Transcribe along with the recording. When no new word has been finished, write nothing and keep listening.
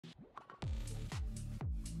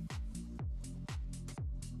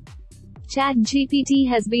ChatGPT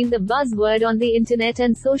has been the buzzword on the internet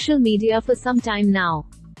and social media for some time now.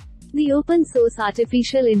 The open-source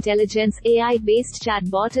artificial intelligence AI-based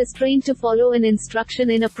chatbot is trained to follow an instruction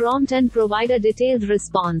in a prompt and provide a detailed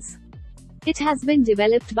response. It has been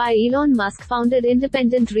developed by Elon Musk-founded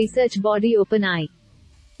independent research body OpenAI.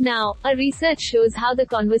 Now, a research shows how the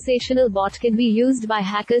conversational bot can be used by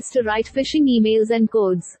hackers to write phishing emails and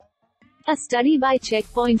codes. A study by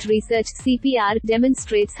Checkpoint Research (CPR)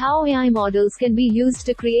 demonstrates how AI models can be used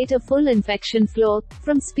to create a full infection flow,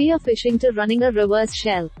 from spear phishing to running a reverse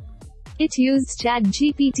shell. It used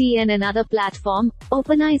ChatGPT and another platform,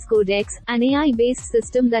 OpenAI's Codex, an AI-based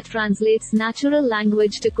system that translates natural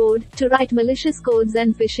language to code, to write malicious codes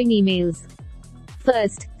and phishing emails.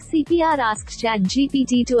 First, CPR asked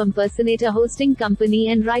ChatGPT to impersonate a hosting company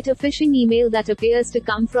and write a phishing email that appears to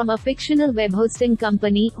come from a fictional web hosting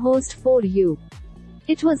company, Host4U.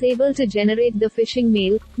 It was able to generate the phishing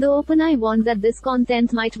mail, though OpenAI warned that this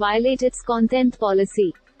content might violate its content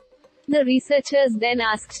policy. The researchers then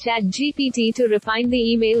asked ChatGPT to refine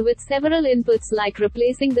the email with several inputs like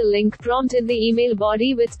replacing the link prompt in the email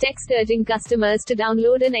body with text urging customers to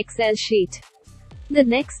download an Excel sheet. The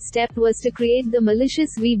next step was to create the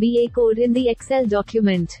malicious VBA code in the Excel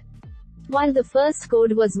document. While the first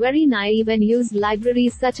code was very naive and used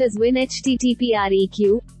libraries such as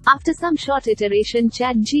WinHttpReq, after some short iteration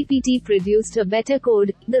ChatGPT produced a better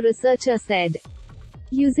code, the researcher said.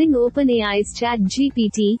 Using OpenAI's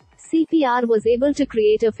ChatGPT, CPR was able to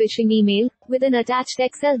create a phishing email, with an attached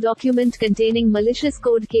Excel document containing malicious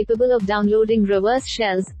code capable of downloading reverse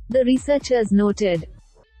shells, the researchers noted.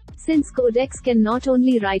 Since Codex can not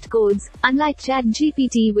only write codes, unlike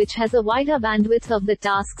ChatGPT which has a wider bandwidth of the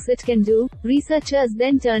tasks it can do, researchers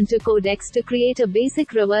then turned to Codex to create a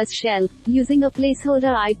basic reverse shell, using a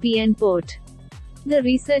placeholder IPN port. The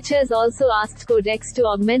researchers also asked Codex to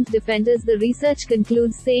augment defenders. The research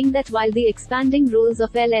concludes saying that while the expanding roles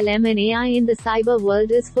of LLM and AI in the cyber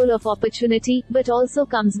world is full of opportunity, but also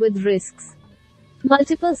comes with risks.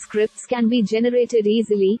 Multiple scripts can be generated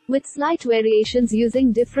easily, with slight variations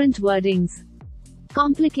using different wordings.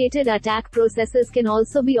 Complicated attack processes can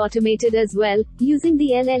also be automated as well, using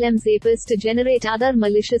the LLM's APIs to generate other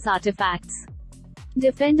malicious artifacts.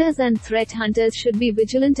 Defenders and threat hunters should be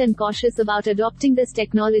vigilant and cautious about adopting this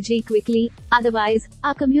technology quickly, otherwise,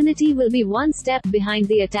 our community will be one step behind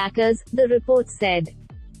the attackers, the report said.